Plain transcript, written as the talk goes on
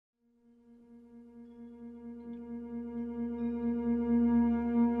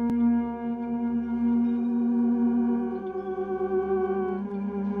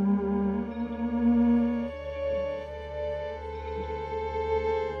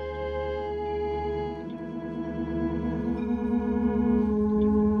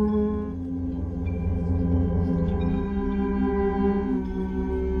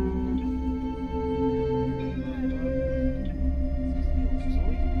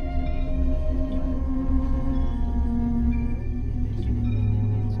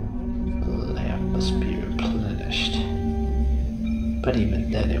but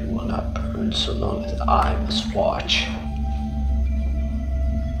even then it will not burn so long as I must watch.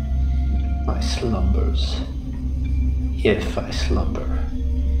 My slumbers, if I slumber,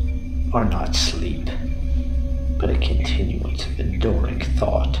 are not sleep, but a continuance of enduring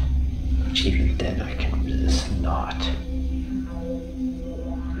thought, which even then I can resist not.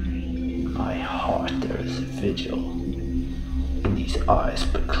 In my heart there is a vigil, and these eyes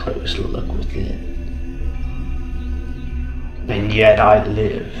but close look within. And yet I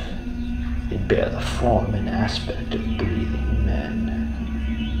live, and bear the form and aspect of breathing men.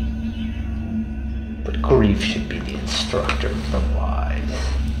 But grief should be the instructor of the wise.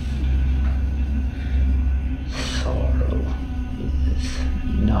 Sorrow is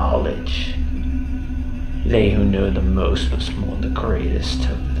knowledge. They who know the most must mourn the greatest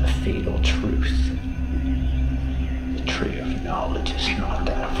of the fatal truth. The tree of knowledge is not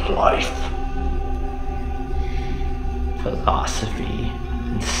that of life. Philosophy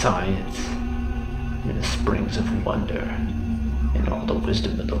and science and the springs of wonder and all the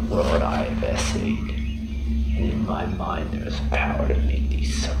wisdom of the world I have essayed, and in my mind there is power to make thee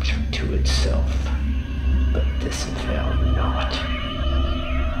subject to itself, but this availed not.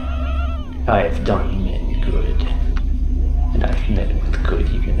 I have done men good, and I have met with good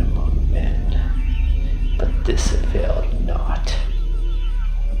even among men, but this availed not.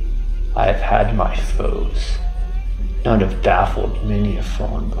 I have had my foes, none have baffled many a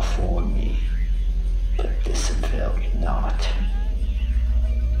fawn before me, but this availed not.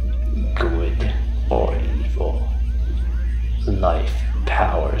 Good or evil, life,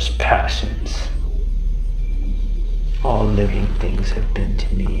 powers, passions, all living things have been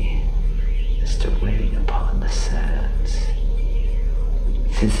to me as to rain upon the sands.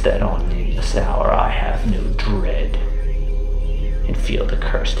 Since that on nameless hour I have no dread, and feel the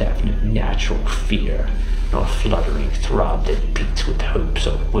cursed have no natural fear, nor fluttering throb that beats with hopes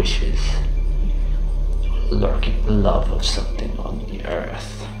or wishes, lurking love of something on the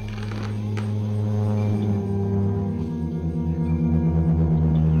earth.